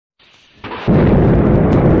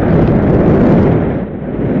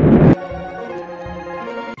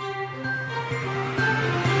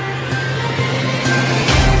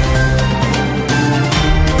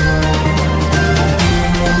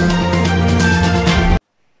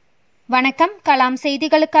வணக்கம். கலாம்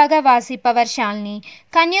செய்திகளுக்காக வாசிப்பவர் ஷாலினி.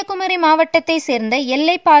 கன்னியாகுமரி மாவட்டத்தை சேர்ந்த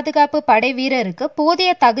எல்லை பாதுகாப்பு படை வீரருக்கு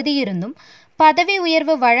போதிய தகுதி இருந்தும் பதவி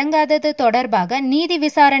உயர்வு வழங்காதது தொடர்பாக நீதி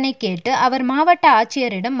விசாரணை கேட்டு அவர் மாவட்ட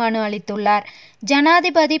ஆட்சியரிடம் மனு அளித்துள்ளார்.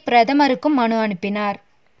 ஜனாதிபதி பிரதமருக்கும் மனு அனுப்பினார்.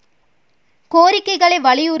 கோரிக்கைகளை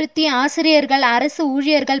வலியுறுத்தி ஆசிரியர்கள், அரசு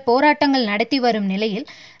ஊழியர்கள் போராட்டங்கள் நடத்தி வரும் நிலையில்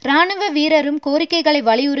இராணுவ வீரரும் கோரிக்கைகளை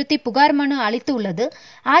வலியுறுத்தி புகார் மனு அளித்துள்ளது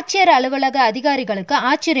ஆட்சியர் அலுவலக அதிகாரிகளுக்கு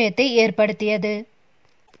ஆச்சரியத்தை ஏற்படுத்தியது.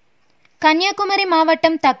 கன்னியாகுமரி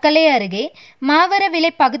மாவட்டம் தக்கலை அருகே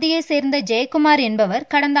மாவரவிளை பகுதியை சேர்ந்த ஜெயக்குமார் என்பவர்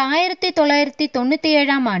கடந்த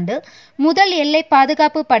 1997ஆம் ஆண்டு முதல் எல்லை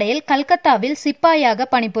பாதுகாப்பு படையில் கல்கத்தாவில்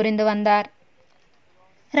சிப்பாயாக பணிபுரிந்து வந்தார்.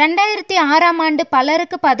 2006ஆம் ஆண்டு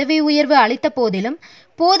பலருக்கு பதவி உயர்வு அளித்த போதிலும்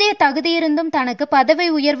போதிய தகுதியிருந்தும் தனக்கு பதவி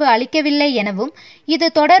உயர்வு அளிக்கவில்லை எனவும், இது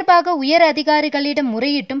தொடர்பாக உயர் அதிகாரிகளிடம்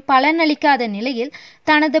முறையிட்டும் பலனளிக்காத நிலையில்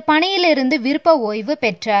தனது பணியிலிருந்து விருப்ப ஓய்வு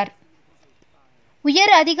பெற்றார்.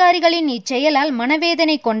 உயர் அதிகாரிகளின் இச்செயலால்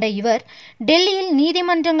மனவேதனை கொண்ட இவர் டெல்லியில்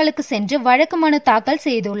நீதிமன்றங்களுக்கு சென்று வழக்கு மனு தாக்கல்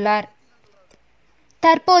செய்துள்ளார்.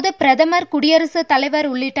 தற்போது பிரதமர், குடியரசுத் தலைவர்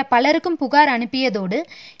உள்ளிட்ட பலருக்கும் புகார் அனுப்பியதோடு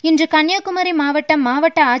இன்று கன்னியாகுமரி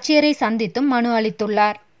மாவட்ட ஆட்சியரை சந்தித்தும் மனு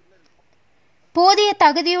அளித்துள்ளார். போதிய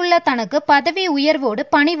தகுதியுள்ள தனக்கு பதவி உயர்வோடு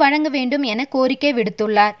பணி வழங்க வேண்டும் என கோரிக்கை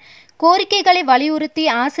விடுத்துள்ளார். கோரிக்கைகளை வலியுறுத்தி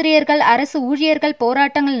ஆசிரியர்கள், அரசு ஊழியர்கள்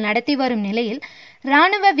போராட்டங்கள் நடத்தி வரும் நிலையில்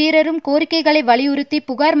இராணுவ வீரரும் கோரிக்கைகளை வலியுறுத்தி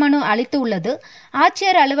புகார் மனு அளித்துள்ளது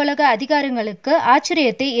ஆட்சியர் அலுவலக அதிகாரிகளுக்கு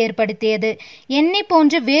ஆச்சரியத்தை ஏற்படுத்தியது. என்னை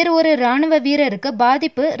போன்று வேறு ஒரு இராணுவ வீரருக்கு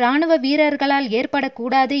பாதிப்பு இராணுவ வீரர்களால்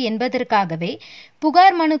ஏற்படக்கூடாது என்பதற்காகவே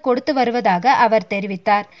புகார் மனு கொடுத்து வருவதாக அவர்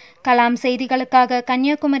தெரிவித்தார். கலாம் செய்திகளுக்காக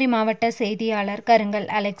கன்னியாகுமரி மாவட்ட செய்தியாளர் கருங்கல்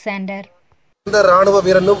அலெக்சாண்டர். இந்த இராணுவ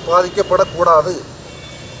வீரனும் பாதிக்கப்படக்கூடாது.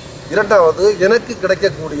 இரண்டாவது, எனக்கு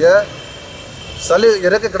கிடைக்கக்கூடிய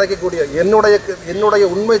என்னுடைய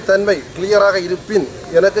உண்மை தன்மை கிளியராக இருப்பின்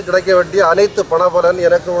எனக்கு கிடைக்க வேண்டிய அனைத்து பணபலன்,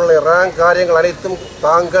 எனக்கு உள்ள ரேங்க் காரியங்கள் அனைத்தும்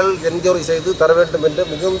தாங்கள் என்கொயரி செய்து தர வேண்டும் என்று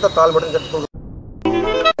மிகுந்த தாழ்மையுடன் கேட்டுக்கொள்கிறேன்.